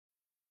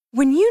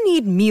When you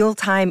need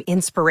mealtime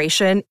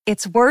inspiration,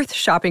 it's worth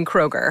shopping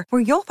Kroger,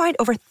 where you'll find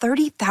over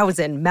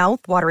 30,000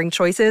 mouth-watering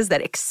choices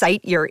that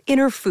excite your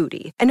inner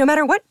foodie. And no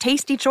matter what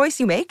tasty choice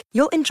you make,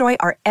 you'll enjoy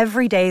our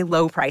everyday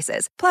low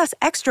prices, plus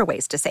extra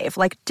ways to save,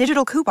 like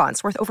digital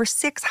coupons worth over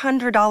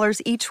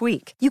 $600 each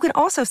week. You can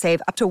also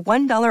save up to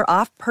 $1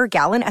 off per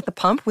gallon at the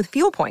pump with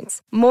fuel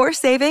points. More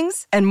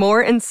savings and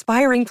more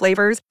inspiring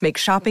flavors make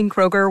shopping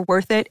Kroger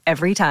worth it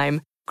every time.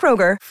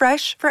 Kroger,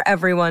 fresh for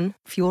everyone.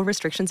 Fuel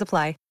restrictions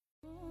apply.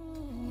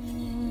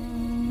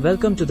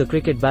 Welcome to the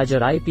Cricket Badger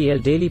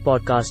IPL Daily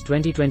Podcast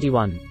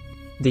 2021,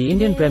 the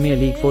Indian Premier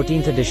League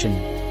 14th edition.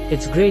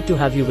 It's great to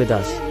have you with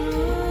us.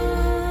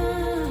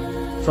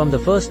 From the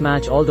first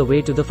match all the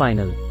way to the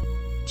final.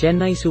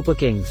 Chennai Super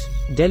Kings,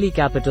 Delhi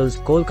Capitals,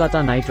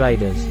 Kolkata Knight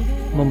Riders,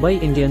 Mumbai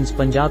Indians,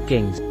 Punjab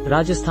Kings,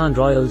 Rajasthan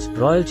Royals,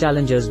 Royal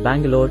Challengers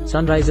Bangalore,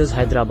 Sunrisers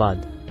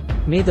Hyderabad.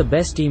 May the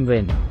best team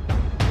win.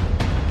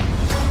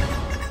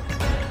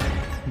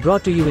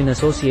 Brought to you in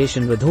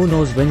association with Who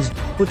Knows Wins.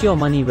 Put your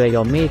money where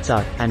your mates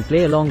are and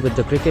play along with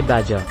the Cricket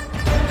Badger.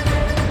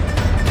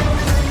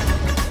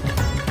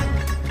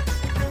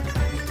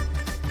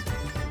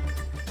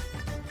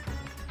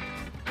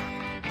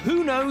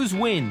 Who Knows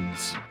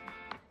Wins.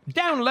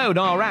 Download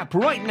our app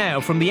right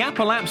now from the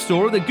Apple App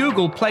Store or the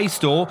Google Play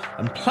Store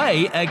and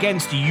play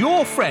against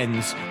your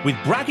friends with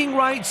bragging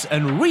rights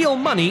and real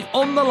money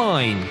on the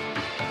line.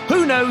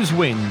 Who Knows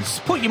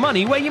Wins. Put your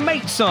money where your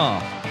mates are.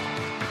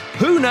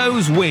 Who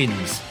Knows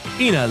Wins,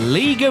 in a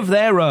league of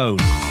their own.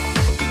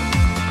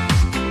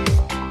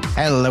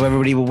 Hello,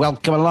 everybody.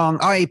 Welcome along.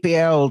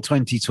 IPL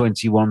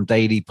 2021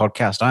 Daily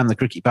Podcast. I'm the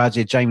Cricket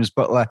Badger, James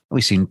Butler.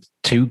 We've seen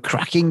two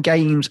cracking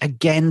games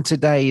again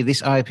today,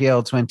 this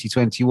IPL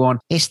 2021.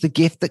 It's the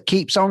gift that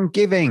keeps on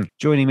giving.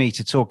 Joining me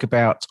to talk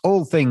about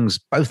all things,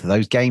 both of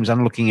those games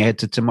and looking ahead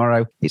to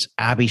tomorrow, it's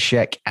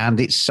Abhishek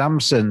and it's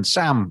Samson.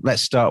 Sam,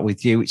 let's start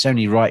with you. It's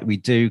only right we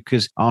do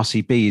because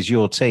RCB is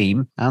your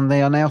team and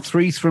they are now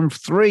 3 from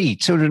 3,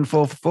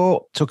 204 for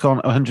 4, took on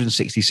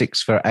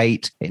 166 for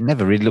 8. It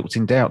never really looked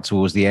in doubt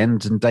towards the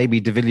end and Davy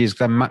de Villiers,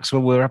 Glenn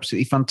Maxwell were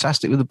absolutely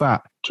fantastic with the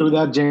bat. True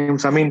that,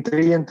 James.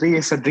 3-3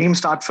 is a dream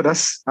start for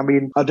us.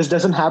 This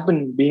doesn't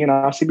happen. Being an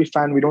RCB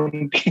fan, we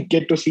don't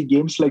get to see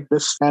games like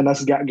this, and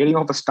us getting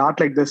off a start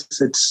like this,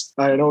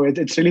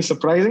 it's really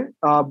surprising.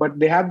 But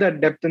they have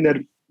that depth in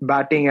their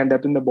batting and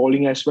depth in the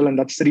bowling as well, and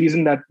that's the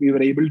reason that we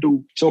were able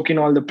to soak in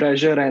all the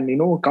pressure and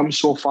come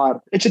so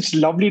far. It's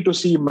lovely to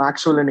see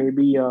Maxwell and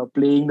AB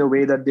playing the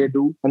way that they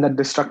do, and that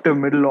destructive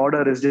middle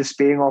order is just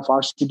paying off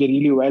RCB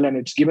really well, and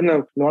it's given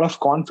a lot of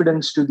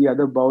confidence to the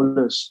other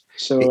bowlers.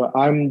 So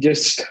I'm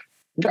just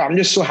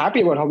so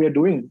happy about how we are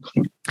doing.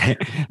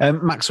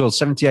 Maxwell,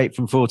 78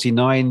 from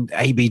 49.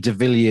 AB de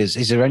Villiers,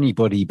 is there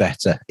anybody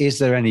better?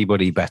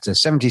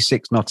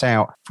 76 not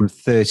out from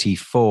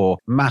 34.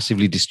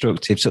 Massively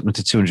destructive, something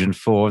to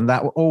 204. And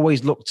that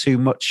always looked too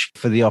much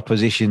for the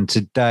opposition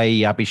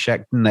today,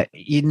 Abhishek.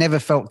 You never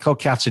felt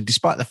Kolkata,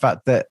 despite the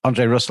fact that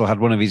Andre Russell had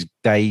one of his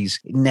days,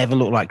 it never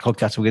looked like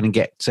Kolkata were going to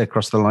get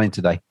across the line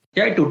today.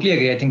 Yeah, I totally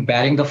agree. I think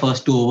barring the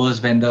first 2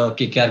 overs when the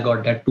KKR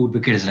got that 2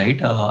 wickets,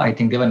 right? I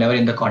think they were never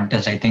in the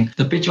contest. I think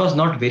the pitch was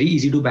not very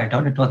easy to bat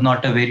on. It was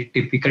not a very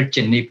typical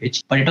Chennai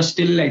pitch, but it was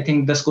still, I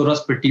think the score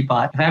was pretty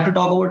par. If I have to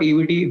talk about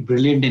AVD,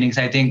 brilliant innings.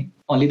 I think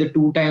only the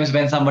 2 times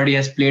when somebody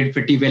has played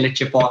pretty well at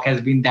Chepauk has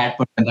been that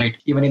person, right?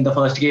 Even in the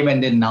first game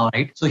and then now,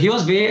 right? So he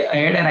was way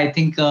ahead, and I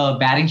think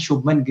barring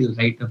Shubman Gill,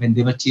 right, when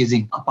they were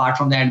chasing, apart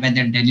from that, when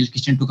then Daniel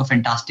Christian took a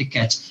fantastic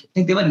catch, I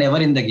think they were never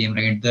in the game,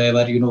 right? They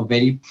were,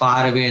 very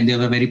far away and they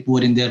were very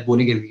poor in their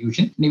bowling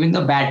execution. And even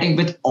the batting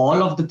with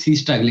all of the 3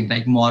 struggling,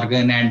 like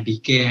Morgan and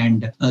DK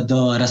and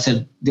the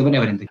Russell, they were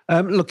never in the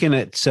game. Looking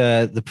at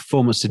the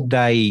performance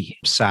today,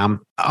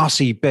 Sam,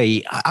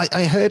 RCB,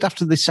 I heard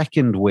after the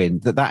second win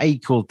that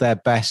equalled their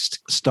best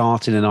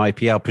start in an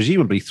IPL.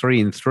 Presumably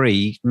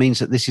 3-3 means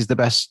that this is the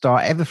best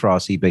start ever for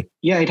RCB.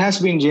 Yeah, it has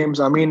been, James.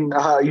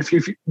 If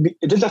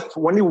it is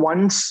only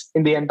once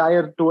in the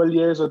entire 12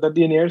 years or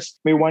 13 years,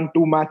 we won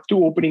 2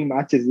 opening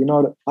matches.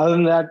 Other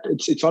than that,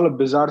 it's all a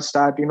bizarre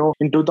start.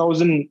 In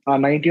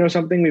 2019 or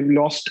something, we've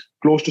lost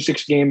close to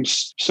 6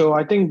 games. So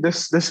I think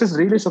this is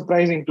really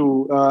surprising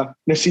to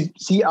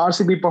see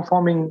RCB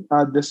performing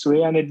this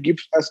way. And it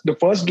gives us the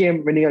first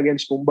game winning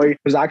against Mumbai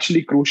was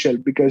actually crucial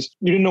because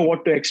you didn't know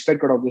what to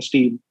expect out of this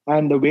team.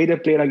 And the way they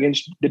played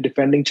against the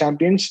defending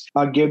champions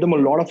gave them a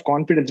lot of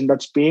confidence, and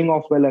that's paying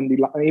off well. And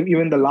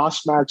even the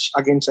last match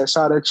against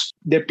SRH,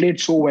 they played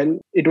so well.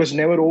 It was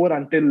never over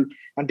until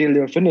they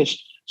were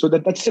finished. So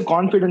that's the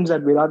confidence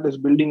that Virat is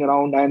building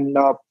around, and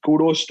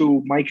kudos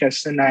to Mike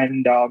Hesson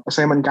and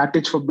Simon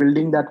Katich for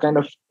building that kind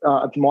of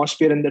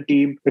atmosphere in the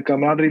team. The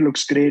camaraderie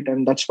looks great,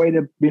 and that's why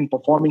they've been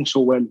performing so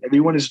well.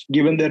 Everyone is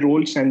given their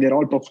roles and they're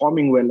all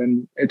performing well,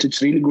 and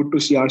it's really good to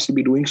see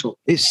RCB doing so.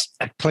 It's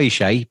a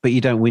cliche, but you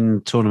don't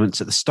win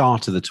tournaments at the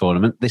start of the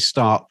tournament. This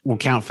start will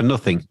count for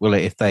nothing, will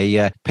it, if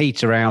they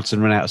peter out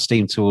and run out of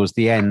steam towards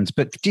the end?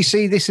 But do you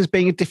see this as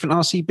being a different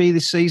RCB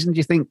this season? Do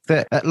you think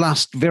that at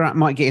last Virat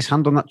might get his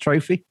hand on that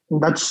trophy?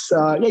 That's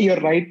you're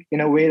right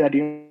in a way that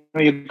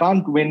you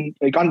can't win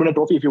a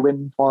trophy if you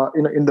win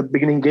in the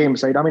beginning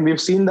games, right? I mean,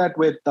 we've seen that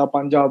with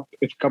Punjab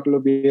a couple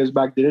of years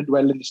back. They did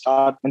well in the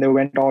start and they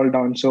went all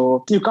down.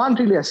 So you can't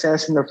really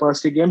assess in the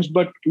first 3 games.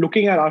 But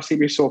looking at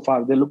RCB so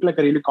far, they look like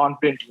a really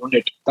confident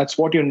unit. That's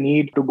what you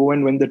need to go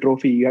and win the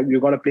trophy. You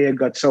got to play a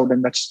guts out,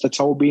 and that's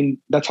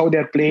how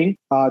they're playing.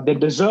 They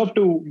deserve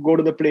to go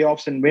to the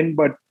playoffs and win,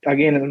 but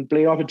again, in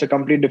playoff, it's a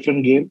completely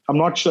different game. I'm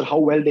not sure how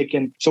well they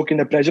can soak in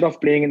the pressure of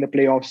playing in the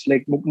playoffs.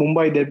 Like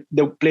Mumbai,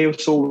 they play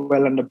so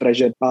well under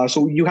pressure.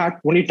 So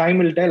only time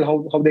will tell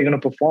how they're going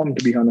to perform,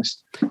 to be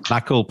honest.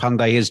 Nakul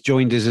Pandey has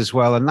joined us as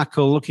well. And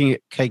Nakul, looking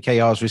at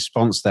KKR's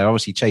response there,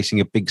 obviously chasing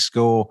a big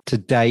score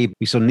today.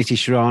 We saw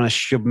Nitish Rana,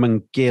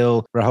 Shubman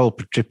Gill, Rahul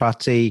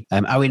Tripathi,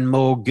 Owen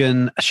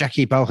Morgan,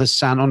 Shakib Al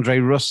Hassan, Andre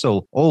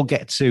Russell, all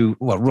get to,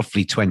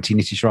 roughly 20.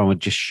 Nitish Rana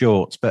just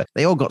short, but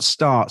they all got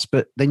starts,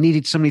 but they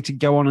needed somebody to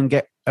go on and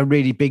get a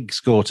really big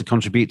score to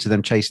contribute to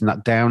them chasing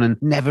that down, and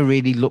never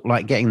really looked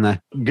like getting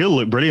there. Gill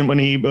looked brilliant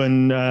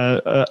when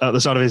at the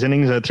start of his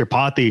innings.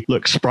 Tripathi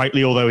looked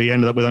sprightly, although he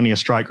ended up with only a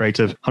strike rate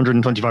of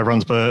 125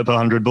 runs per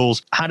 100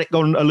 balls. Had it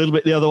gone a little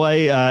bit the other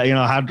way,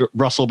 had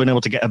Russell been able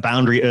to get a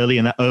boundary early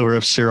in that over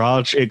of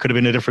Siraj, it could have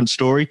been a different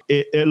story.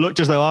 It looked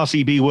as though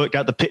RCB worked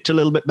out the pitch a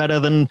little bit better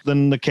than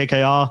the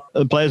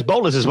KKR players,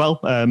 bowlers as well.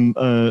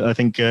 I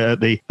think at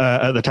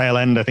the tail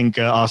end, I think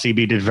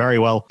RCB did very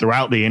well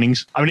throughout the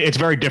innings. I mean, it's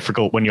very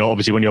difficult when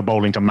you're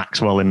bowling to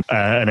Maxwell and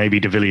AB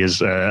de Villiers,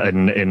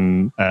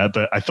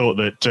 but I thought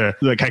that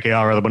the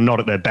KKR were not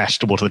at their best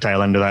towards the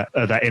tail end of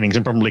that innings,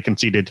 and probably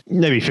conceded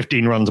maybe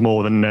 15 runs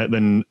more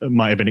than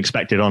might have been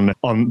expected on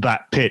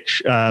that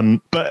pitch.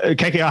 But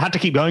KKR had to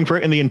keep going for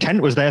it, and the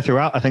intent was there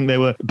throughout. I think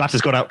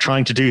batters got out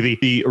trying to do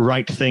the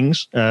right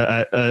things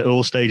at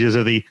all stages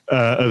of the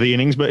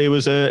innings, but it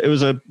was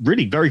a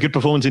really very good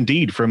performance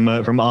indeed from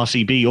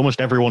RCB.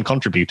 Almost everyone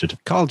contributed.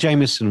 Kyle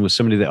Jamieson was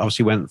somebody that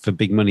obviously went for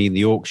big money in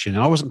the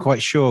auction. I wasn't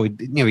quite sure.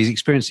 His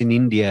experience in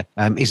India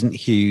isn't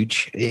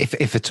huge,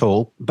 if at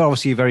all, but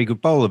obviously a very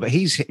good bowler. But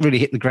he's really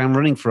hit the ground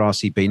running for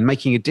RCB and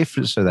making a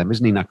difference for them,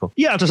 isn't he, Nakul?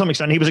 Yeah, to some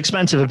extent. He was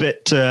expensive a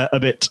bit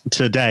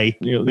today.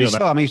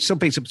 He still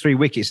picks up 3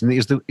 wickets, and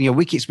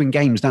wickets win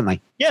games, don't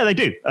they? Yeah, they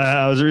do.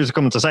 I was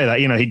coming to say that.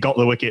 He got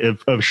the wicket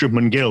of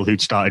Shubman Gill,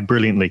 who'd started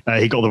brilliantly.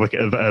 He got the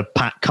wicket of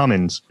Pat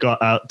Cummins. Got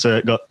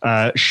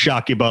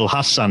Shakib Al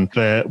Hassan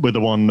with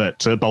the one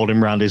that bowled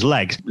him round his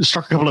legs.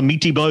 Struck a couple of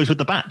meaty blows with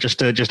the bat just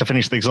to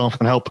finish things off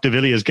and help de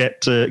Villiers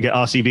get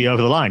RCB over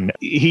the line.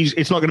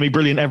 It's not going to be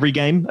brilliant every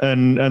game,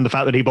 and the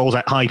fact that he bowls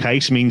at high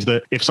pace means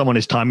that if someone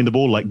is timing the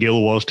ball like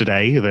Gill was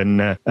today, then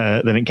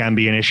it can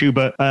be an issue.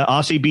 But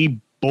RCB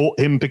bought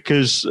him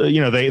because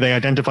they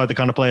identified the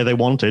kind of player they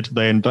wanted.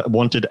 They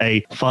wanted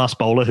a fast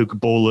bowler who could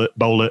bowl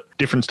at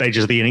different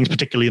stages of the innings,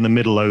 particularly in the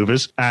middle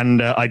overs,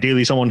 and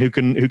ideally someone who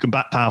can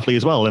bat powerfully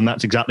as well. And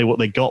that's exactly what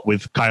they got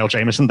with Kyle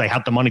Jamieson. They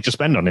had the money to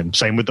spend on him.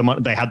 Same with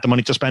they had the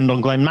money to spend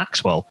on Glenn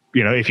Maxwell.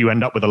 If you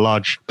end up with a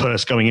large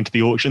purse going into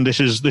the auction, this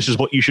is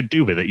what you should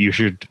do with it. You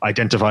should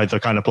identify the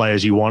kind of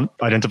players you want,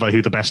 identify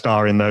who the best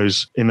are in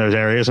those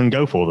areas, and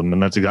go for them.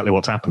 And that's exactly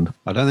what's happened.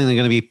 I don't think they're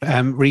going to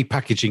be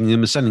repackaging them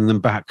and sending them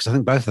back, because I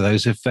think both of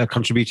those have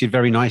contributed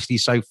very nicely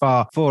so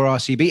far for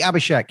RCB.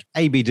 Abhishek,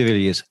 AB de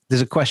Villiers.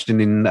 There's a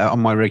question on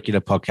my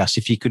regular podcast.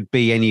 If you could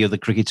be any other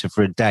cricketer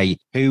for a day,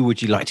 who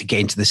would you like to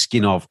get into the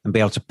skin of and be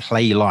able to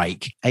play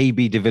like?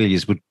 AB de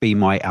Villiers would be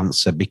my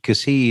answer,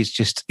 because he is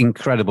just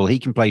incredible. He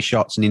can play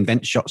shots and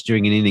invent shots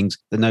during an innings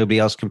that nobody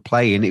else can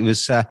play. And it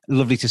was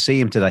lovely to see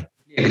him today.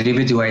 I agree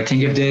with you. I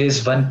think if there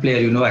is one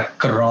player,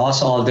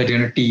 across all the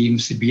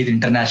teams, be it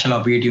international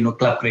or be it,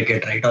 club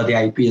cricket, right, or the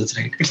IPLs,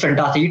 right, it's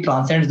fantastic. He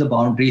transcends the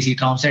boundaries. He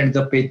transcends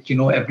the pitch.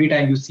 Every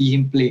time you see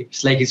him play,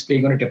 it's like he's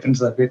playing on a different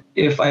surface.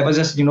 If I was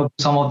just,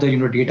 some of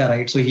the, data,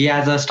 right, so he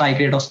has a strike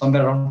rate of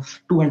somewhere around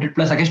 200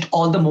 plus against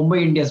all the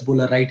Mumbai Indians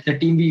bowler, right? The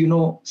team we,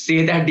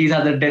 say that these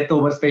are the death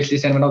over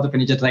specialists and one of the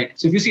finishers, right?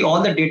 So if you see all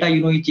the data,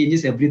 he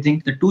changes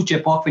everything. The 2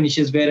 chip-off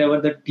finishes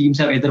wherever the teams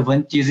have either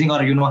won chasing or,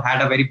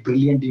 had a very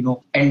brilliant,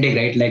 ending,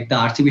 right, like the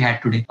RCB had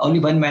today. Only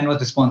one man was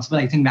responsible.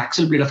 I think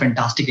Maxwell played a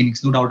fantastic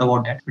innings, no doubt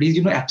about that. But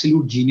he's,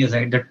 absolute genius,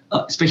 right? That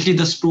especially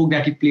the stroke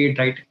that he played,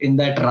 right, in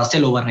that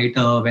Russell over, right,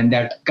 when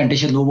that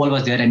contested low ball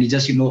was there, and he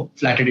just,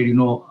 flattered it,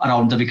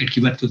 around the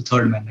wicketkeeper to the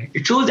third man, right?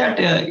 It shows that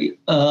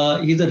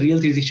he's a real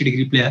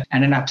 360-degree player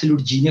and an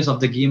absolute genius of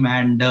the game.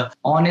 And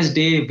on his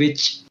day,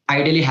 which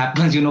ideally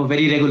happens,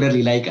 very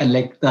regularly,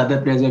 unlike the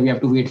other players where we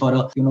have to wait for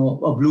a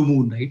blue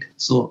moon, right?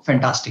 So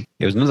fantastic.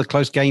 It was another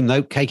close game,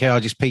 though.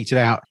 KKR just peaked it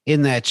out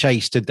in their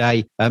chase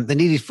today. They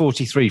needed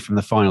 43 from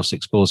the final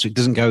 6 balls, so it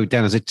doesn't go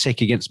down as a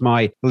tick against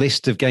my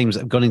list of games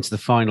that have gone into the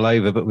final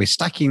over, but we're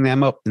stacking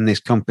them up in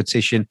this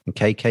competition. And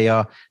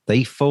KKR,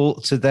 they fall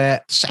to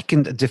their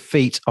second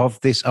defeat of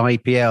this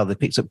IPL. They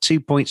picked up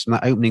 2 points from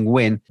that opening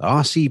win.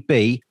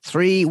 RCB,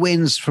 3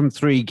 wins from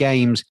 3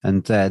 games,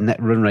 and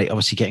net run rate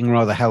obviously getting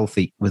rather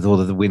healthy with all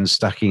of the wins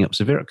stacking up.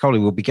 So Virat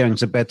Kohli will be going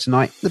to bed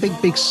tonight with a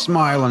big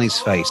smile on his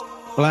face.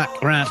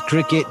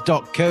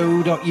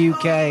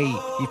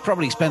 blackratcricket.co.uk. You've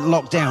probably spent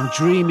lockdown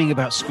dreaming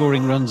about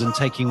scoring runs and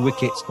taking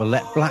wickets. Well,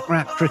 let Black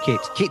Rat Cricket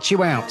hit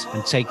you out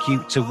and take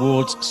you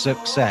towards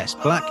success.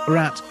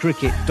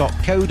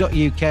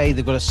 blackratcricket.co.uk.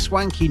 They've got a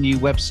swanky new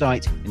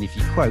website, and if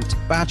you quote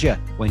Badger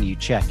when you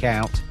check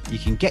out, you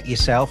can get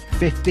yourself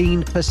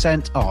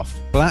 15% off.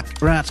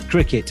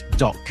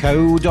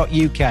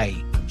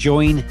 blackratcricket.co.uk.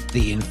 Join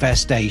the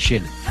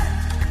infestation.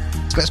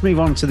 So let's move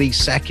on to the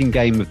second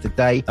game of the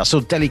day. I saw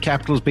Delhi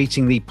Capitals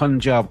beating the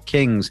Punjab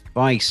Kings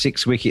by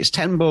 6 wickets.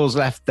 10 balls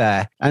left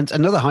there. And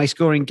another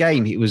high-scoring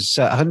game. It was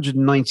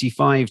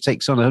 195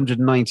 takes on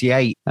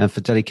 198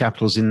 for Delhi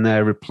Capitals in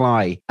their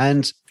reply.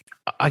 And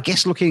I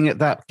guess looking at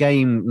that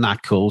game,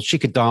 Nakul,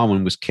 Shikhar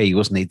Dhawan was key,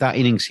 wasn't he? That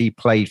innings he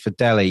played for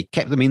Delhi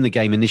kept them in the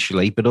game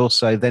initially, but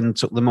also then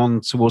took them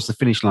on towards the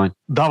finish line.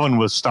 Dhawan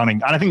was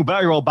stunning, and I think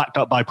very well backed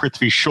up by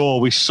Prithvi Shaw.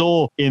 We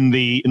saw in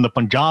the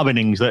Punjab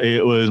innings that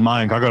it was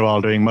Mayank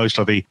Agarwal doing most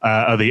of the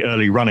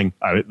early running.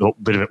 A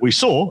bit of it we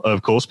saw,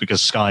 of course,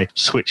 because Sky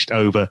switched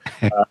over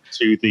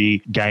to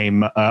the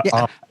game.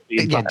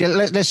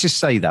 Let's just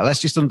say that. Let's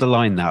just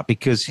underline that,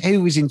 because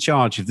who is in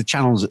charge of the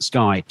channels at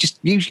Sky?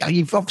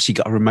 You've obviously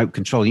got a remote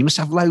control. You must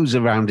have loads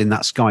around in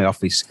that Sky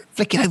office.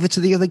 Flick it over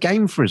to the other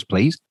game for us,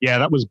 please. Yeah,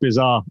 that was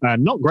bizarre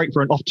and not great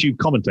for an off-tube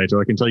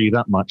commentator. I can tell you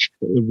that much.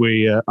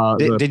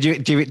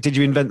 Did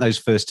you invent those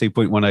first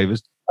 2.1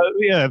 overs?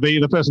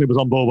 The person who was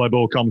on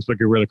ball-by-ball comms for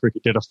Guerrilla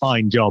Cricket did a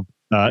fine job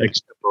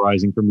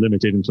extemporizing from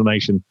limited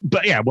information.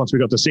 But yeah, once we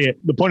got to see it,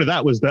 the point of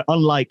that was that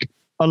unlike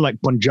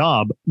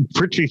Punjab,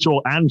 Prithvi Shaw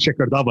and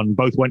Shikhar Dhawan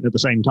both went at the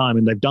same time,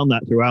 and they've done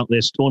that throughout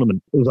this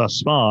tournament thus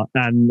far.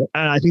 And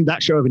I think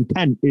that show of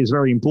intent is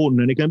very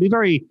important, and it can be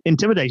very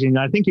intimidating.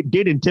 I think it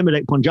did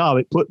intimidate Punjab.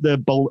 It put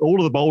all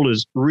of the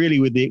bowlers, really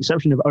with the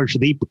exception of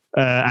Arshdeep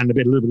and a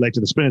little bit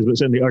later the spinners, but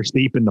certainly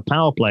Arshdeep in the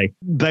power play,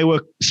 they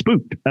were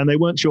spooked and they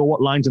weren't sure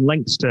what lines and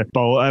lengths to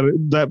bowl.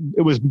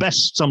 It was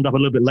best summed up a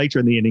little bit later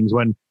in the innings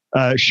when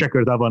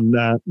Shikhar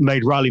Dhawan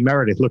made Riley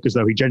Meredith look as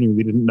though he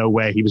genuinely didn't know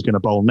where he was going to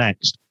bowl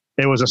next.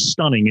 It was a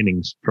stunning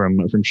innings from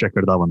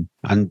Shikhar Dhawan.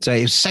 And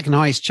it was second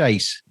highest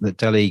chase that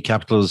Delhi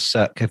Capitals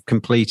have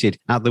completed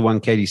at the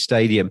Wankhede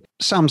Stadium.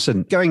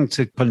 Samson, going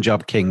to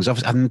Punjab Kings,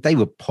 and they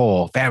were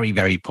poor, very,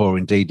 very poor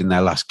indeed in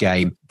their last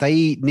game.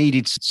 They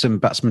needed some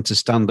batsmen to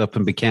stand up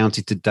and be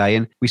counted today.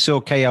 And we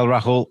saw KL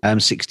Rahul,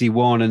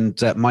 61, and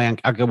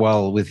Mayank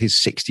Agarwal with his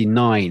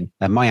 69.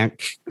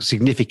 Mayank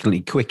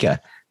significantly quicker.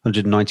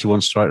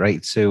 191 strike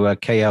rate to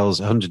KL's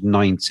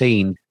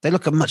 119. They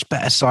look a much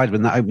better side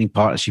when that opening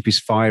partnership is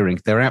firing.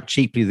 They were out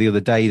cheaply the other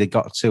day. They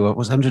got to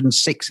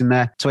 106 in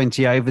their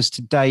 20 overs.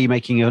 Today,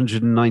 making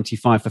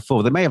 195 for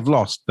 4. They may have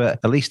lost, but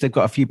at least they've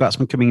got a few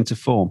batsmen coming into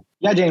form.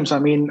 Yeah, James. I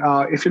mean,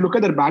 if you look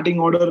at their batting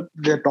order,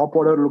 their top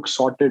order looks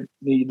sorted.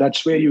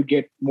 That's where you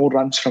get more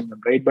runs from them,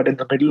 right? But in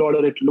the middle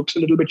order, it looks a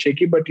little bit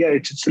shaky. But yeah,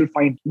 it's still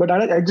fine. But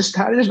I just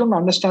don't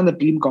understand the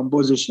team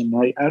composition.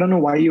 I don't know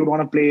why you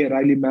want to play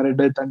Riley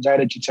Meredith and Jai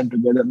Richardson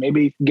together.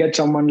 Maybe get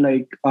someone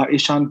like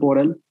Ishan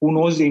Porel, who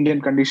knows the Indian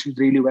conditions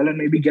really well, and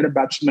maybe get a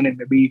batsman in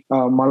maybe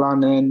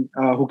Malanan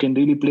who can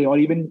really play, or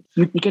even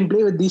you can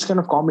play with these kind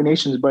of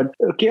combinations. But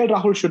KL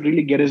Rahul should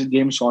really get his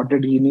game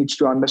sorted. He needs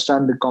to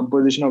understand the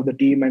composition of the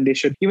team, and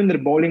even their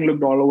bowling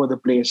looked all over the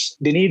place.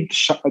 They need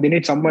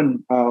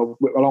someone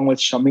along with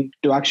Shami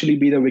to actually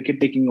be the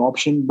wicket-taking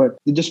option, but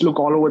they just look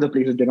all over the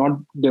place. They're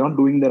not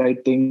doing the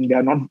right thing. They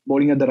are not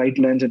bowling at the right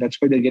length, and that's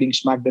why they're getting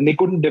smacked. And they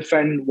couldn't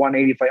defend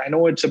 185. I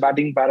know it's a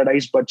batting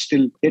paradise, but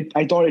still,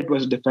 I thought it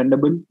was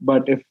defendable.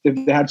 But if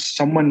they had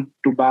someone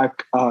to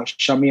back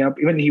Shami up,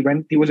 even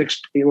he was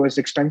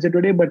expensive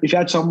today, but if you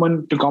had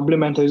someone to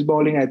complement his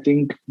bowling, I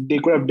think they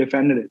could have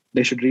defended it.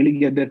 They should really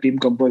get their team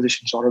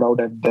composition sorted out,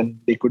 and then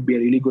they could be a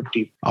really good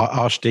team.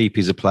 Arshdeep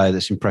is a player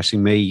that's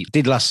impressing me.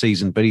 Did last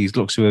season, but he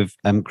looks to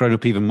have grown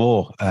up even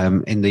more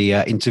in the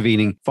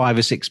intervening 5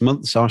 or 6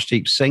 months,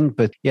 Arshdeep Singh.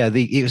 But yeah,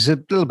 it was a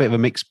little bit of a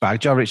mixed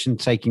bag. Jai Richardson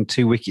taking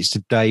 2 wickets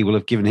today will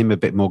have given him a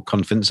bit more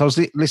confidence. I was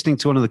listening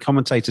to one of the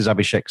commentators,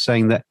 Abhishek,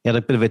 saying that he had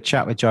a bit of a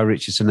chat with Jai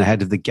Richardson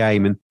ahead of the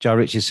game, and Jai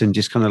Richardson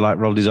just kind of like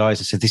rolled his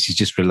eyes and said, "This is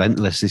just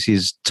relentless. This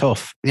is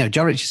tough." You know,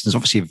 Jai Richardson's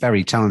obviously a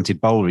very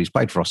talented bowler. He's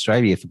played for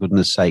Australia, for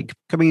goodness sake.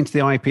 Coming into the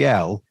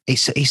IPL,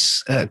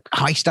 it's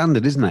high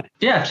standard, isn't it?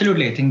 Yeah,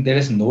 absolutely. I think there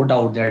is no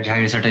doubt that Jai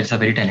Richardson is a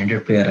very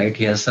talented player, right?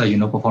 He has,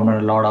 performed on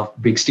a lot of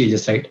big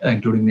stages, right?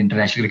 Including the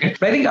international cricket.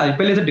 But I think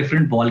IPL is a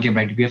different ball game,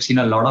 right? We have seen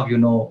a lot of,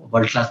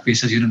 world-class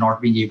pacers,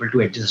 not being able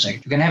to adjust,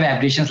 right? You can have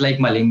aberrations like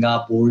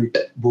Malinga, Bolt,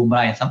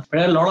 Bumrah and some. But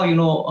there are a lot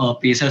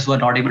of, pacers who are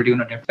not able to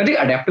adapt. I think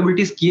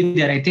adaptability is key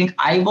there. I think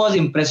I was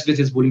impressed with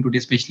his bowling today,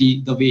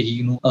 especially the way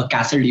he,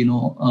 castled,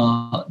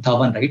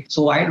 Dhawan, right?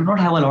 So I do not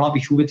have a lot of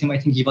issue with him. I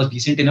think he was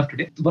decent enough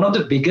today. One of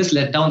the biggest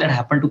letdown letdown that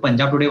happened to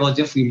Punjab today was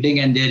their fielding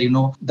and their,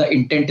 the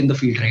intent in the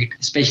field, right?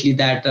 Especially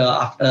that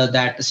after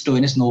that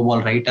Stoinis no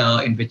ball, right?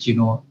 In which,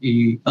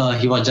 he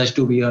was judged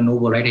to be a no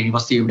ball, right? And he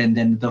was saved, and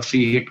then the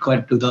free hit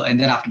got and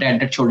then after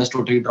that shoulders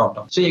totally dropped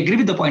down. So I agree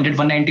with the point that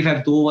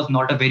 195 though was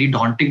not a very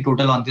daunting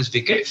total on this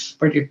wicket,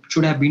 but it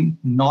should have been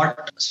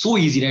not so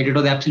easy, right? It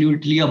was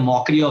absolutely a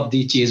mockery of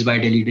the chase by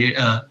Delhi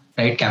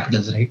right,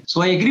 Capitals, right?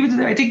 So I agree with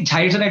it. I think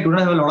Jahir Khan, I do not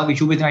have a lot of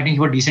issue with him. I think he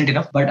was decent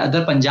enough. But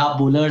other Punjab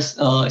bowlers,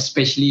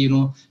 especially,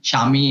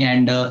 Shami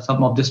and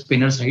some of the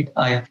spinners, right?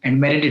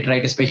 And Meredith,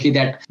 right? Especially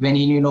that when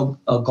he, went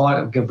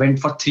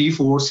for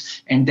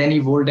 3-4s and then he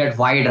bowled that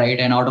wide, right?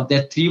 And out of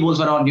that, 3 balls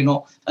were on,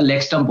 a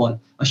leg stump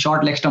ball, a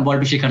short leg stump ball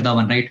to Shikhar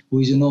Dhawan, right? Who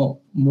is,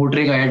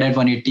 motoring ahead at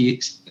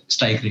 180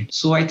 strike rate.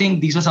 So I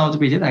think these were some of the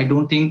pitches. I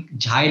don't think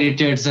Jai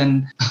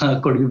Richardson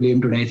could be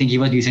blamed today. I think he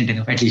was decent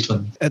enough, at least for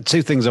me.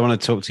 2 things I want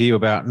to talk to you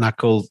about,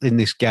 Nakul, in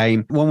this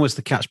game. One was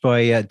the catch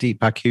by Deepak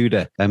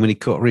Huda, and when he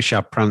caught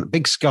Rishabh Pant,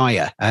 big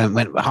skyer,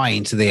 went high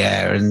into the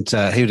air, and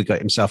Huda got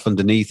himself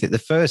underneath it. The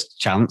first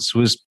chance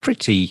was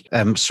pretty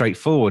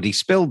straightforward. He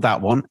spilled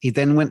that one. He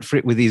then went for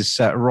it with his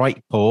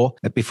right paw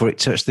before it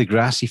touched the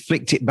grass. He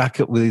flicked it back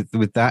up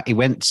with that. He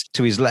went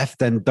to his left,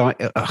 then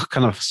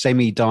kind of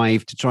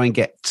semi-dive to try and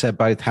get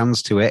both hands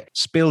to it,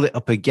 spilled it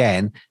up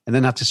again, and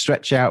then had to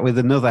stretch out with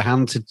another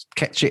hand to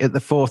catch it at the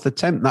 4th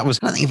attempt. That was,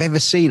 I don't think I've ever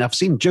seen. I've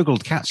seen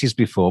juggled catches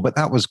before, but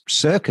that was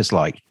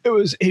circus-like.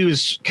 He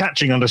was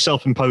catching under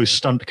self-imposed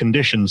stunt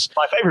conditions.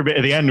 My favourite bit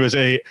at the end was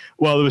there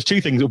was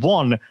 2 things.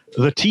 One,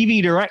 the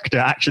TV director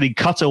actually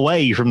cut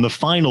away from the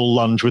final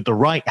lunge with the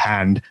right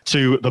hand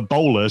to the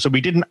bowler, so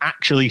we didn't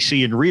actually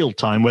see in real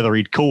time whether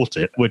he'd caught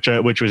it,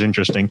 which was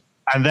interesting.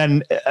 And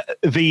then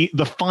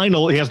the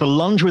final, he has the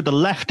lunge with the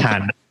left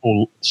hand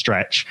full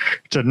stretch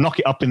to knock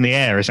it up in the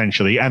air,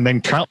 essentially, and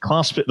then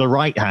clasp it with the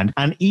right hand.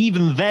 And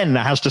even then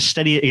has to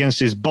steady it against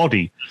his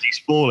body as he's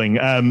falling.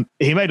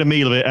 He made a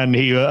meal of it, and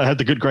he had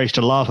the good grace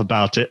to laugh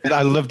about it.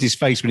 I loved his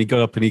face when he got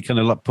up and he kind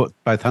of put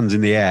both hands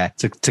in the air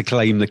to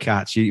claim the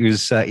catch. It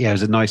was, it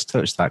was a nice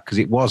touch, that, because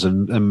it was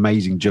an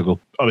amazing juggle.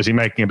 Obviously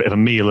making a bit of a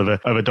meal of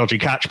a dodgy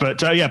catch. But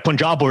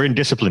Punjab were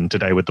indisciplined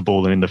today with the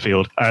ball and in the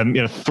field.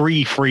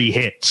 3 free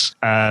hits,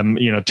 2 in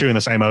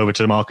the same over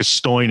to Marcus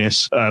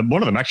Stoinis.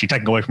 One of them actually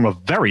taken away from a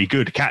very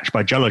good catch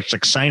by Jalaj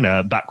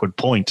Saxena, backward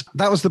point.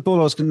 That was the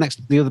ball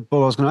the other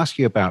ball I was going to ask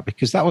you about,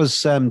 because that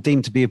was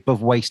deemed to be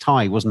above waist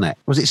high, wasn't it?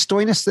 Was it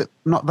Stoinis that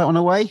knocked that one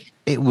away?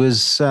 It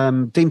was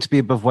deemed to be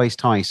above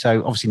waist high, so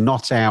obviously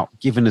not out,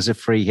 given as a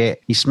free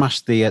hit. He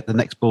smashed the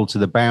next ball to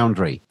the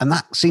boundary, and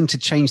that seemed to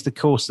change the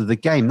course of the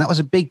game. That was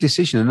a big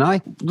decision,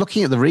 and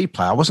looking at the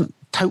replay, I wasn't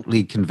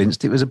totally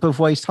convinced it was above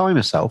waist high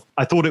myself.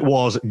 I thought it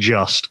was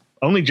just.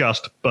 Only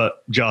just,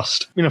 but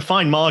just.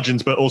 Fine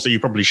margins, but also you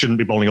probably shouldn't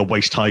be bowling a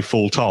waist-high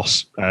full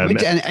toss. And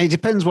it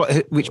depends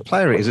which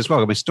player it is as well.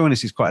 I mean,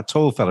 Stoinis is quite a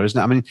tall fella, isn't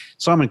it? I mean,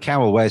 Simon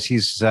Cowell wears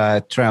his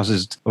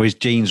trousers or his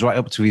jeans right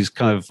up to his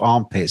kind of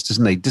armpits,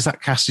 doesn't he? Does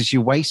that cast as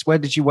your waist? Where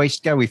did your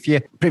waist go? If you're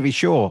Prithvi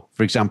Shaw,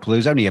 for example,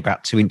 who's only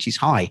about 2 inches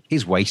high,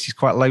 his waist is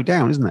quite low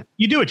down, isn't it?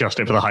 You do adjust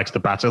it for the height of the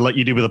batter, like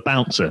you do with a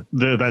bouncer.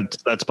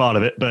 That's part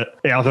of it. But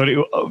yeah, I thought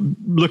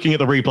looking at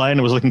the replay, and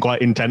it was looking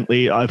quite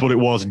intently, I thought it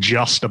was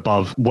just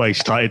above waist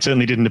height. It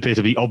certainly didn't appear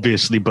to be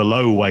obviously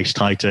below waist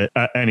height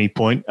at any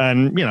point.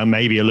 And,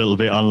 maybe a little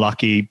bit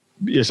unlucky,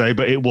 you say,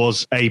 but it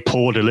was a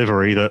poor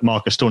delivery that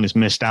Marcus Stoinis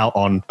missed out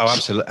on.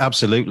 Oh,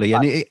 absolutely.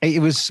 And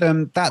it was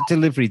that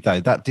delivery,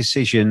 though, that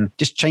decision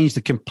just changed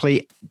the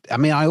complete... I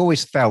mean, I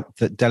always felt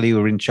that Delhi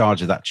were in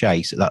charge of that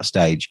chase at that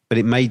stage, but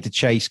it made the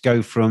chase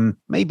go from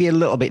maybe a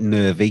little bit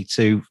nervy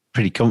to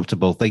pretty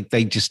comfortable.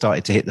 They just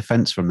started to hit the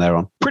fence from there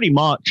on. Pretty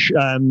much.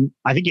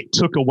 I think it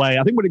took away...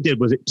 I think what it did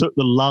was it took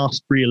the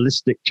last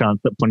realistic chance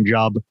that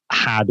Punjab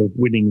had of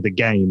winning the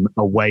game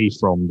away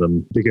from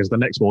them, because the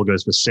next ball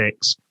goes for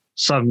 6.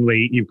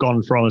 Suddenly you've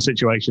gone from a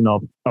situation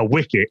of a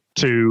wicket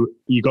to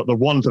you got the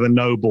 1 for the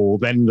no ball,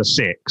 then the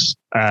 6,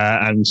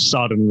 and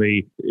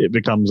suddenly it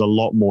becomes a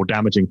lot more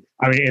damaging.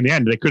 I mean, in the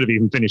end, they could have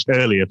even finished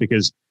earlier,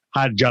 because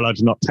had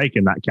Jalaj not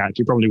taken that catch,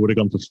 he probably would have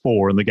gone for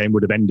 4 and the game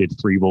would have ended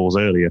 3 balls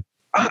earlier.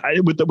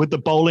 With the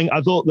bowling,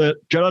 I thought that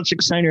Jalaj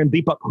Saxena and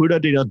Deepak Huda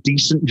did a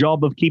decent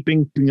job of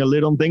keeping a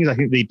lid on things. I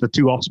think the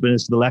 2 off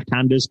spinners to the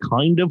left-handers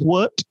kind of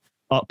worked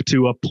up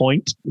to a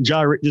point.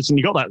 Jai Richardson,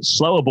 you got that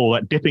slower ball,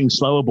 that dipping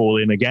slower ball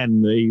in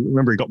again.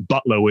 Remember, he got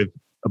Butler with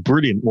a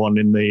brilliant one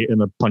in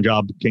the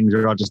Punjab Kings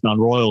Rajasthan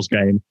Royals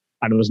game.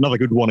 And there was another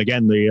good one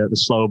again, the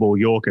slower ball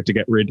Yorker to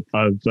get rid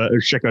of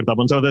Shikhar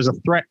Dhawan. So there's a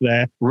threat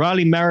there.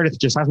 Riley Meredith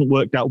just hasn't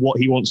worked out what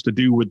he wants to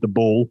do with the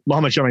ball.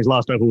 Mohammad Shami's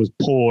last over was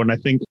poor, and I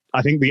think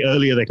the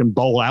earlier they can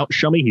bowl out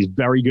Shami, he's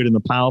very good in the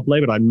power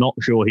play, but I'm not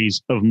sure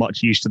he's of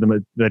much use to them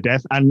at their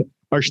death. And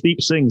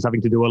Arshdeep Singh's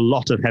having to do a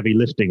lot of heavy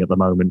lifting at the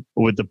moment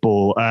with the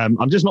ball.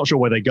 I'm just not sure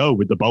where they go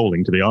with the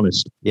bowling, to be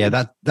honest.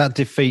 Yeah, that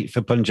defeat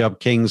for Punjab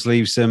Kings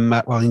leaves them,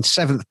 in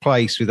seventh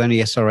place with only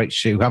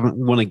SRH, who haven't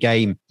won a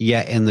game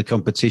yet in the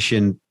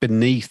competition,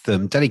 beneath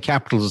them. Delhi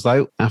Capitals,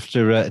 though,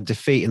 after a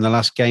defeat in the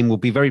last game, will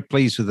be very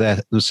pleased with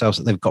themselves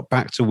that they've got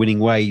back to winning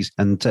ways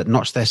and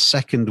notched their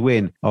second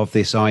win of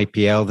this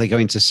IPL. They go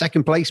into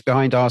second place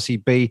behind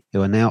RCB,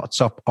 who are now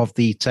top of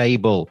the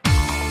table.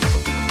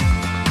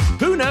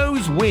 Who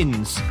knows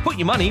wins? Put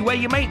your money where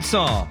your mates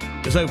are.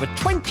 There's over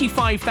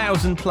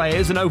 25,000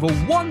 players and over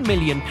 £1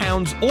 million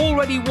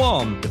already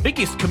won. The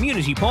biggest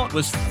community pot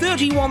was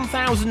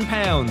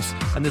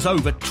 £31,000 and there's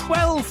over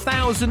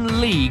 12,000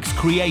 leagues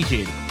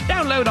created.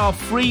 Download our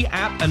free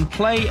app and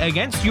play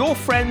against your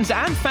friends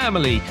and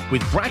family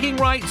with bragging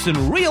rights and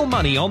real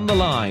money on the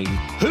line.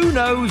 Who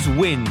knows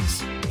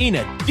wins in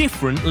a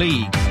different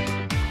league.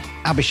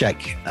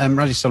 Abhishek,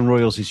 Rajasthan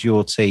Royals is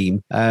your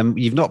team.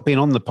 You've not been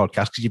on the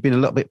podcast because you've been a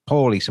little bit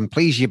poorly, so I'm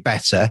pleased you're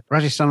better.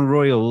 Rajasthan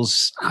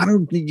Royals,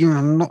 I'm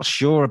not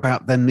sure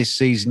about them this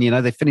season.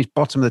 They finished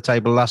bottom of the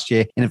table last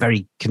year in a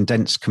very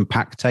condensed,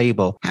 compact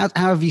table. How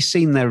have you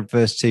seen their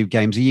first two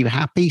games? Are you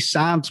happy,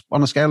 sad?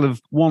 On a scale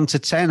of 1 to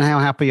 10, how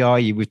happy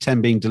are you with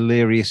 10 being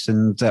delirious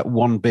and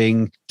 1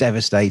 being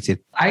devastated?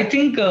 I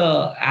think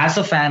as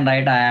a fan,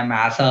 right, I am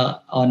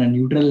on a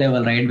neutral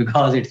level, right,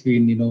 because it's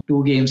been,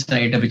 2 games,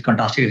 right, with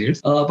contrasting results.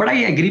 But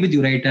I agree with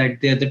you, right,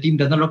 that the team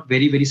does not look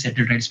very, very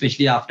settled, right,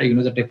 especially after,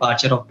 the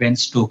departure of Ben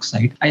Stokes,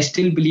 right. I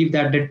still believe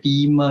that the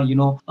team,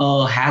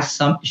 has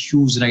some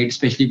issues, right,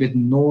 especially with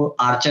no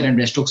Archer and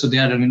Ben Stokes. So they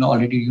are,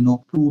 already,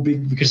 2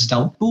 big wickets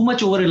down. Too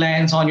much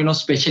over-reliance on,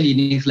 special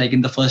innings, like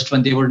in the first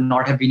one, they would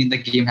not have been in the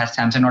game had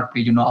Samson not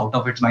played, out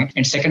of its mind.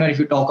 And second one, if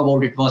you talk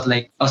about it, was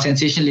like a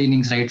sensational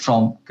innings, right,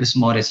 from Chris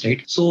Morris,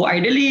 right. So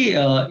ideally,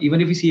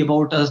 even if we see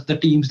about the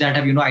teams that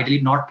have,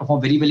 ideally not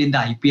performed very well in the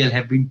IPL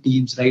have been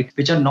teams, right,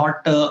 which are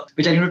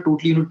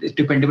totally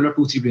dependable on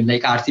 2-3 players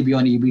like RCB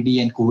on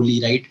EBD and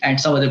Kohli, right, and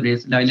some other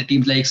players. Like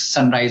teams like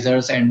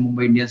Sunrisers and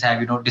Mumbai Indians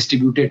have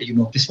distributed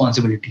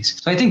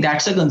responsibilities. So I think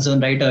that's a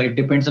concern, right. It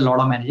depends a lot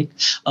on managing.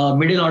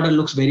 Middle order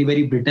looks very,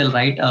 very brittle,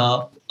 right.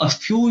 A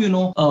few,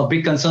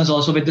 big concerns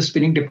also with the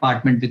spinning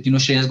department with,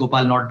 Shreyas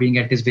Gopal not being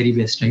at his very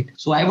best, right?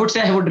 So I would say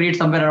I would rate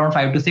somewhere around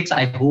 5 to 6.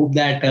 I hope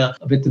that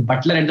with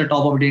Butler at the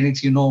top of the innings,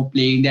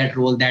 playing that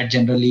role that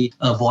generally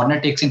Warner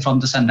takes in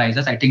from the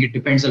Sunrisers, I think it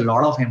depends a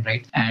lot of him,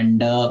 right?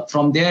 And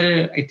from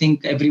there, I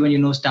think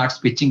everyone, starts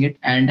pitching it.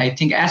 And I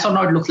think as of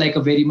now, it looks like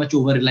a very much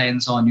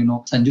over-reliance on,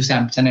 Sanju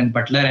Samson and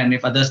Butler. And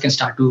if others can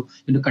start to,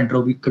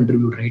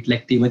 contribute, right?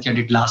 Like Tewatia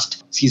did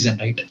last season,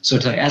 right? So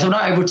as of now,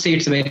 I would say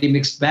it's a very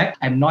mixed bag.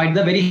 I'm not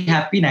very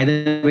happy,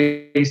 neither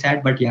very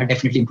sad, but yeah,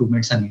 definitely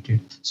improvements are needed.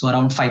 So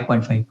around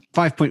 5.5.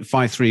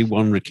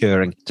 5.531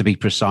 recurring, to be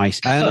precise.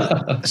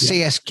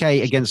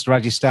 CSK against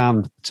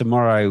Rajasthan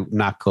tomorrow,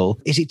 Nakul.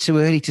 Is it too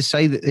early to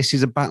say that this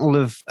is a battle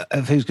of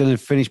who's going to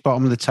finish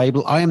bottom of the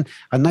table? I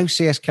know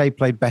CSK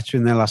played better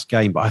in their last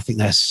game, but I think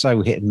they're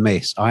so hit and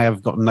miss. I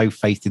have got no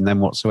faith in them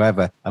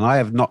whatsoever, and I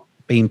have not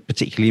been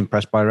particularly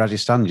impressed by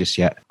Rajasthan just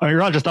yet. I mean,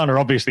 Rajasthan are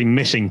obviously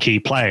missing key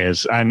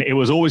players, and it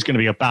was always going to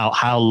be about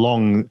how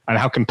long and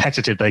how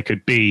competitive they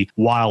could be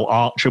while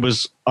Archer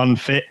was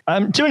unfit.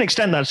 To an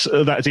extent, that's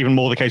even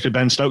more the case with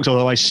Ben Stokes,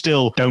 although I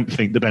still don't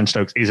think that Ben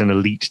Stokes is an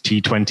elite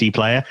T20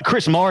 player.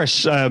 Chris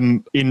Morris,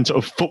 in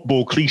sort of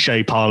football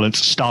cliche parlance,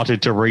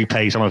 started to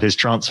repay some of his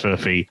transfer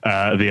fee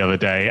the other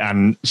day,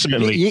 and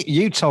certainly...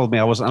 You told me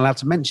I wasn't allowed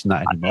to mention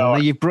that anymore.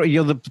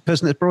 You're the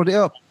person that brought it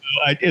up.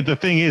 The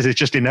thing is, it's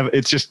just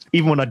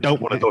even when I don't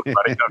want to talk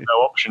about it, there's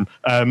no option.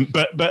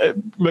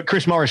 But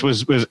Chris Morris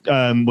was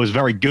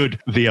very good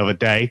the other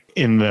day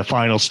in the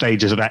final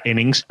stages of that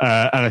innings,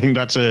 and I think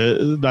that's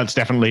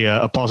definitely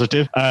a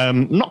positive.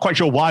 I'm not quite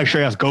sure why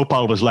Shreyas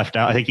Gopal was left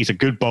out. I think he's a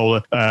good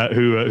bowler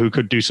who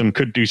could do some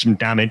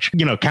damage.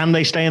 Can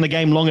they stay in the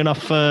game long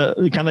enough?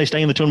 Can they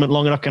stay in the tournament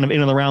long enough, kind of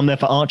in and around there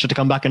for Archer to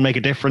come back and make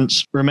a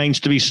difference?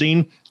 Remains to be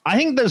seen. I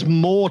think there's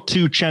more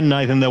to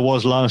Chennai than there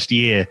was last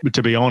year,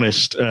 to be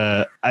honest.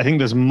 I think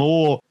there's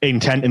more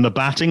intent in the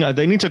batting.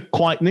 They need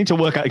to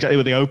work out exactly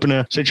what the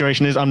opener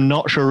situation is. I'm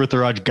not sure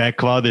Ruturaj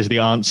Gaikwad is the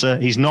answer.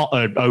 He's not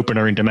an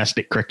opener in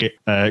domestic cricket.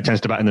 Tends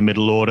to bat in the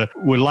middle order.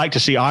 Would like to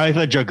see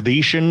either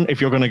Jagdishan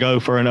if you're going to go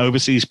for an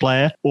overseas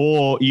player,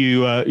 or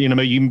you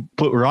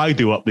put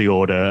Raidu up the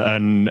order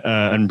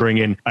and bring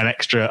in an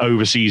extra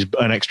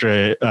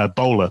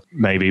bowler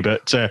maybe.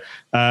 But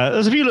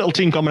there's a few little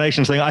team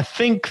combinations thing. I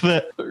think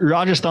that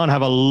Rajasthan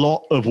have a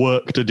lot of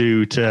work to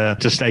do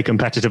to stay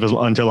competitive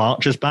until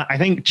Archer's back. I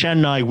think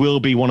Chennai will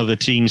be one of the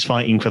teams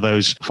fighting for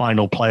those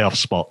final playoff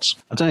spots.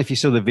 I don't know if you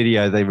saw the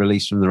video they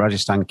released from the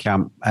Rajasthan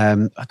camp. I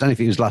don't know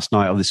if it was last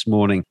night or this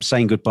morning,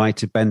 saying goodbye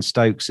to Ben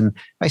Stokes and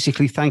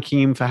basically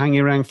thanking him for hanging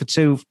around for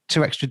two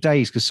extra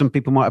days, because some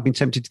people might have been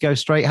tempted to go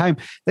straight home.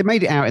 They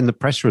made it out in the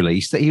press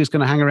release that he was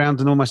going to hang around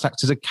and almost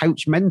act as a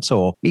coach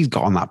mentor. He's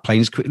got on that plane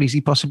as quickly as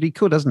he possibly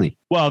could, hasn't he?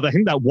 Well, I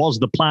think that was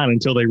the plan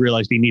until they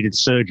realised he needed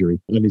surgery.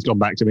 And and he's gone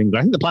back to England.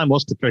 I think the plan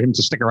was for him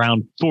to stick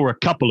around for a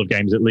couple of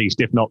games at least,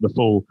 if not the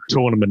full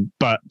tournament.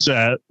 But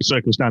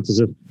circumstances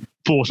have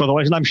forced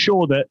otherwise. And I'm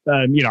sure that,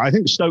 I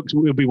think Stokes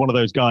will be one of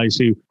those guys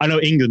who, I know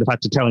England have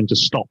had to tell him to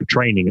stop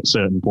training at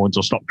certain points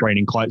or stop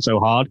training quite so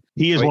hard.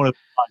 He is one of the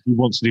guys who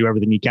wants to do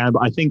everything he can.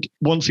 But I think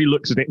once he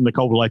looks at it in the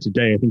cold light of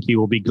day, I think he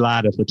will be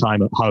glad of the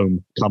time at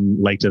home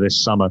come later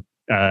this summer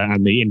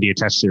and the India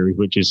Test Series,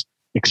 which is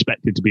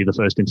expected to be the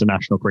first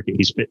international cricket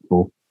he's fit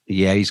for.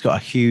 Yeah, he's got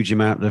a huge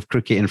amount of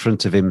cricket in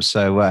front of him.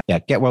 So,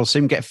 get well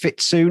soon, get fit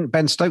soon.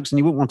 Ben Stokes, and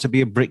you wouldn't want to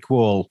be a brick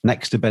wall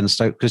next to Ben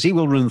Stokes because he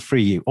will run through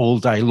you all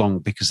day long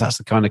because that's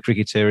the kind of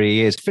cricketer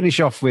he is.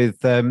 Finish off with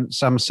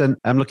Samson.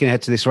 I'm looking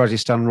ahead to this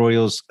Rajasthan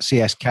Royals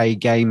CSK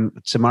game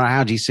tomorrow.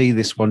 How do you see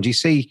this one? Do you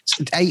see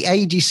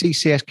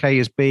CSK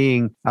as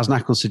being, as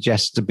Nakul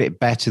suggests, a bit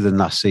better than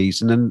last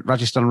season? And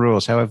Rajasthan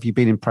Royals, how have you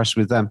been impressed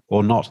with them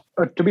or not?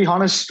 To be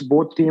honest,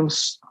 both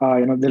teams,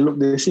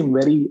 they seem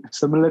very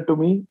similar to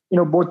me.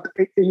 Both.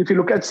 If you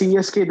look at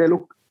CSK, they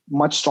look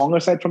much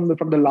stronger side from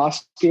the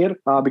last year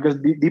because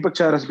Deepak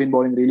Chahar has been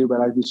bowling really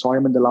well. As we saw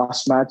him in the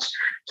last match.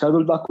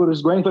 Shardul Thakur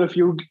is going for a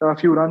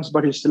few runs,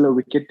 but he's still a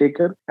wicket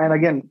taker. And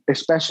again,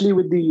 especially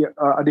with the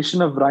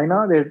addition of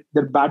Raina,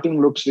 their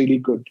batting looks really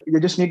good. They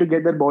just need to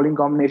get their bowling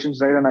combinations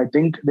right, and I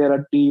think they're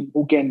a team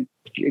who can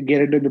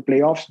get into the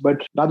playoffs.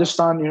 But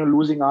Rajasthan,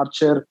 losing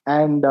Archer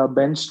and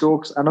Ben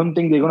Stokes, I don't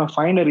think they're going to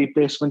find a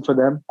replacement for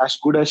them as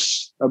good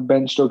as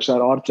Ben Stokes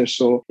or Archer.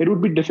 So it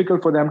would be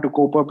difficult for them to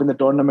cope up in the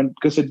tournament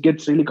because it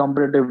gets really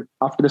competitive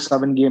after the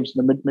 7 games.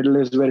 The middle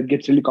is where it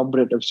gets really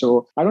competitive.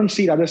 So I don't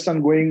see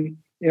Rajasthan going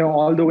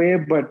all the way,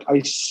 but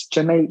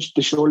Chennai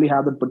to surely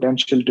have the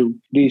potential to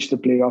reach the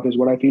playoff is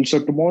what I feel. So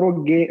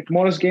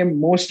tomorrow's game,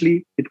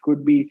 mostly it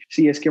could be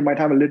CSK might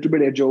have a little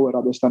bit edge over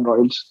Rajasthan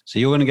Royals. So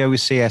you're going to go with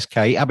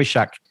CSK.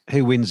 Abhishek,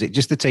 who wins it?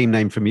 Just the team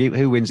name from you.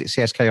 Who wins it,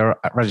 CSK or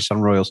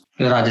Rajasthan Royals?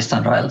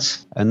 Rajasthan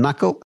Royals. And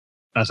Nakul?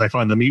 As I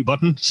find the mute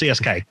button,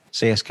 CSK.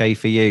 CSK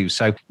for you.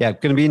 So, going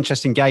to be an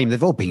interesting game.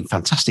 They've all been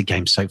fantastic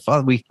games so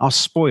far. We are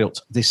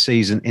spoilt this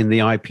season in the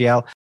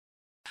IPL.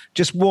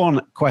 Just one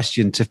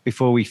question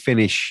before we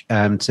finish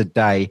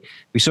today.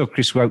 We saw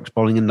Chris Woakes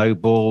bowling a no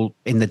ball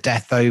in the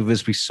death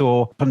overs. We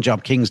saw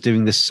Punjab Kings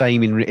doing the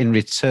same in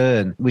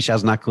return, which,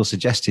 as Nakul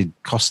suggested,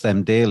 cost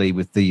them dearly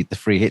with the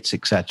free hits,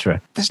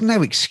 etc. There's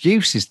no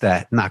excuses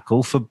there,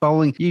 Nakul, for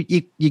bowling.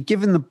 You're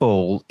given the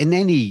ball in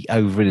any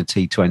over in a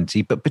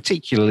T20, but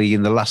particularly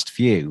in the last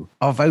few,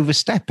 of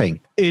overstepping.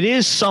 It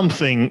is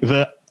something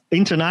that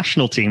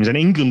international teams, and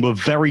England were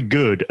very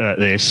good at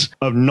this,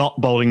 of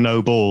not bowling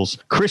no balls.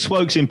 Chris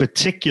Woakes in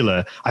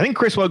particular, I think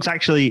Chris Woakes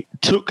actually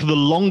took the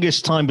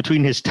longest time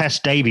between his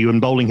test debut and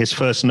bowling his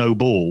first no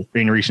ball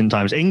in recent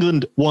times.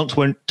 England once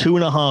went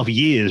 2.5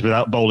 years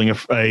without bowling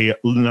a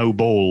no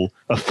ball,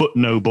 a foot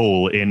no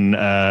ball in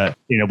a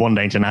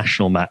one-day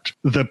international match.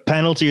 The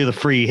penalty of the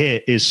free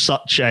hit is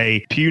such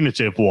a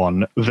punitive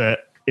one that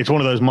it's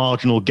one of those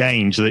marginal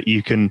gains that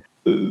you can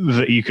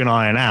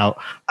iron out.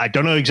 I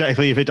don't know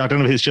exactly if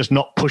it's just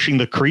not pushing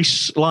the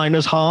crease line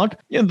as hard.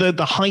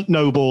 The height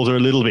no balls are a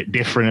little bit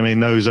different. I mean,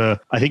 those are,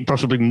 I think,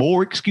 possibly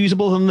more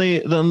excusable than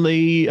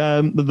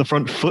the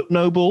front foot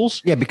no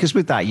balls. Yeah, because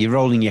with that, you're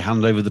rolling your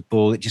hand over the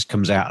ball. It just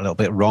comes out a little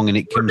bit wrong and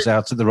it comes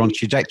out at the wrong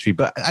trajectory.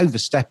 But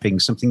overstepping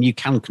is something you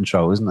can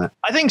control, isn't it?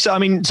 I think so. I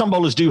mean, some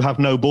bowlers do have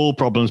no ball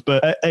problems,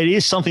 but it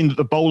is something that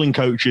the bowling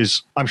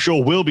coaches, I'm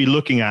sure, will be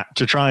looking at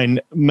to try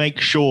and make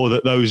sure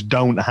that those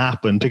don't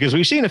happen, because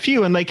we've seen a few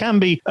and they can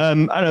be,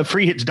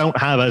 free hits don't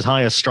have as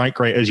high a strike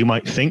rate as you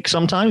might think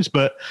sometimes,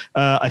 but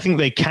I think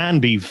they can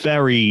be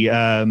very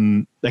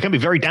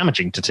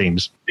damaging to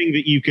teams. I think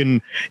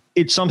that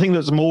it's something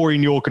that's more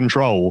in your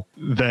control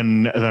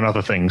than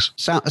other things.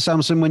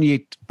 Samson, when you're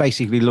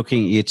basically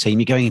looking at your team,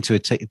 you're going into a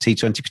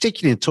T20,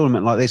 particularly in a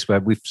tournament like this where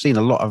we've seen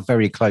a lot of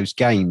very close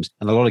games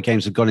and a lot of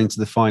games have gone into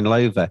the final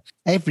over.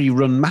 Every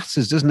run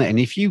matters, doesn't it? And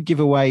if you give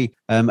away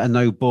a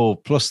no ball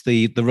plus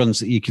the runs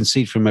that you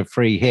concede from a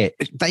free hit,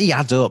 they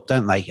add up,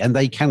 don't they? And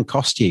they can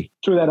cost you.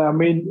 True that. I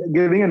mean,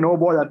 giving a no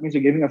ball, that means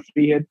you're giving a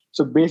free hit.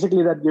 So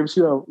basically that gives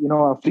you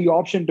a free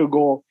option to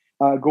go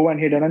and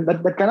hit. And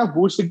that kind of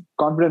boosts the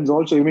confidence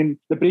also. I mean,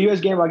 the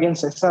previous game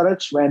against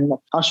SRH, when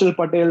Harshal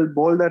Patel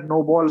bowled that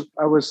no ball,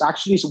 I was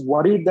actually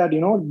worried that,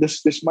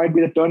 this might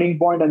be the turning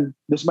point and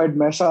this might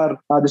mess our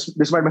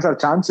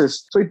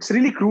chances. So it's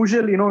really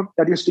crucial,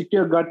 that you stick to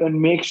your gut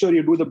and make sure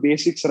you do the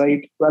basics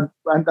right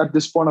at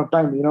this point of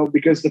time,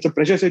 because it's a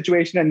pressure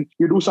situation and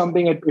you do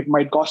something, it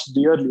might cost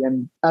dearly.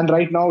 And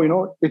right now,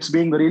 it's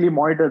being really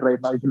monitored right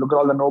now. If you look at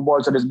all the no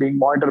balls that is being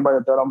monitored by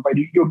the third umpire,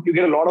 you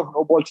get a lot of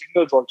no ball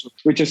signals also,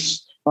 which is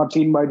not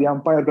seen by the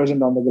umpire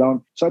present on the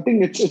ground. So I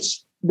think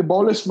it's the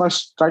bowlers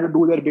must try to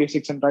do their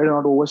basics and try to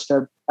not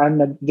overstep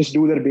and just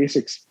do their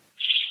basics.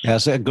 Yeah,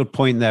 that's a good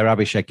point there,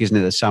 Abhishek, isn't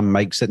it, that Sam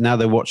makes, that now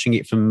they're watching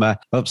it from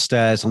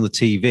upstairs on the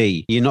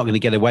TV. You're not going to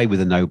get away with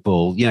a no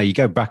ball. You know, you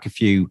go back a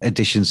few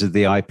editions of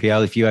the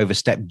IPL, if you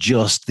overstep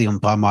just, the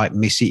umpire might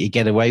miss it, you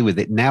get away with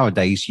it.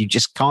 Nowadays, you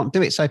just can't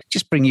do it. So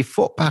just bring your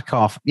foot back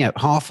half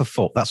a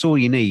foot. That's all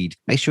you need.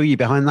 Make sure you're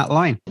behind that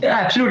line. Yeah,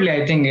 absolutely.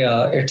 I think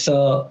it's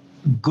a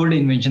good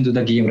invention to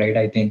the game, right?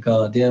 I think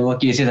there were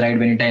cases, right,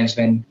 many times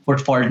when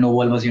foot fault no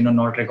ball was,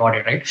 not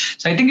recorded, right?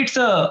 So I think it's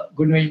a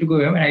good invention to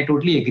go and I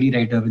totally agree,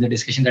 right, with the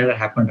discussion that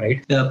happened,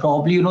 right?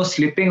 Probably,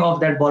 slipping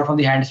of that ball from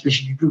the hand,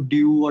 especially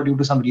due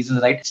to some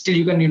reasons, right? Still,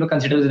 you can,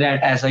 consider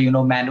that as a,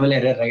 manual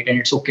error, right? And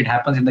it's okay, it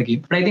happens in the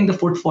game. But I think the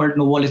foot fault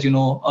no ball is,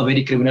 a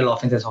very criminal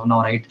offense as of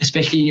now, right?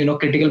 Especially,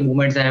 critical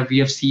moments that we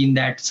have seen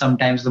that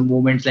sometimes the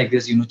moments like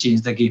this,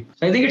 change the game.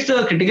 So I think it's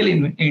a critical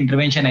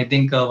intervention. I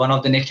think one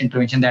of the next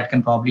intervention that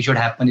can probably should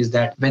happen is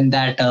that when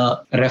that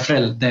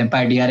referral, the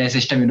umpire DRS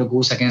system,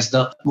 goes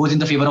in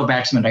the favor of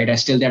batsman, right? And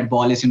still that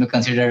ball is,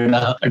 considered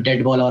a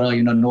dead ball or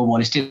a, no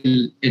ball. Still,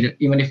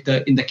 even if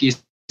in the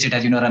case it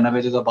has, run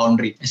away to the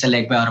boundary, it's a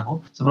leg by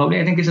Arbo. So probably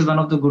I think this is one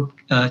of the good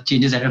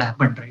changes that had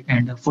happened, right?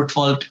 And foot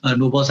fault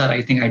no balls are,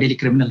 I think, ideally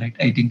criminal, right?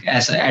 I think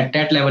at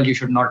that level, you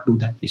should not do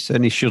that. You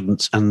certainly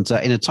shouldn't. And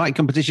in a tight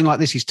competition like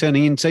this, he's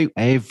turning into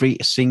every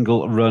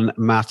single run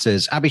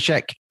matters.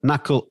 Abhishek,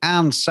 Nakul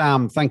and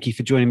Sam, thank you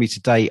for joining me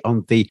today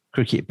on the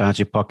Cricket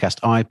Badger podcast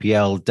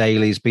IPL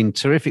Daily. It's been a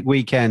terrific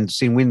weekend.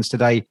 Seen wins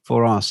today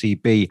for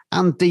RCB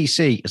and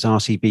DC as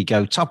RCB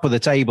go top of the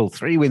table,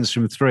 3 wins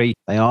from 3.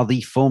 They are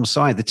the form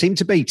side, the team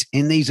to beat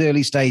in these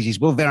early stages.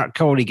 Will Virat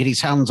Kohli get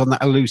his hands on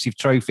that elusive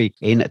trophy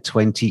in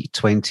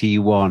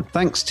 2021?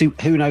 Thanks to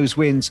Who Knows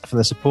Wins for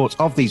the support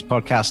of these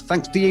podcasts.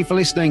 Thanks to you for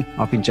listening.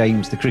 I've been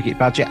James, the Cricket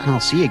Badger, and I'll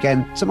see you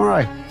again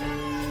tomorrow.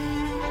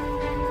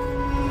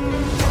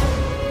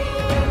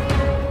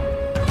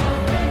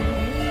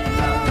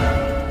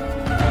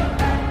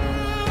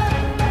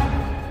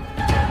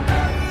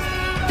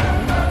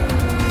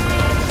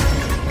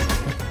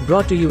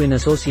 Brought to you in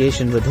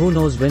association with Who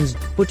Knows Wins.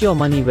 Put your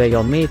money where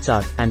your mates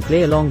are and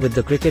play along with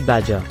the Cricket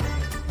Badger.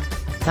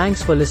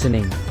 Thanks for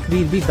listening.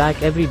 We'll be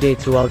back every day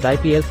throughout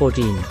IPL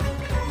 14.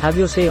 Have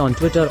your say on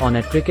Twitter on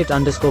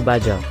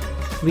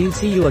 @cricket_badger. We'll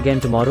see you again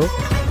tomorrow.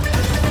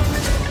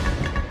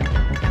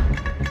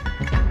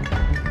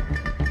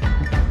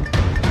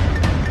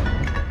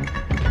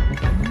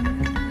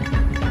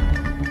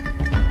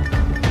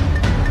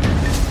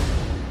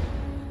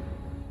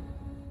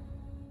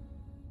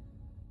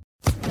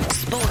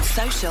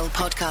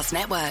 Podcast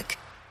Network.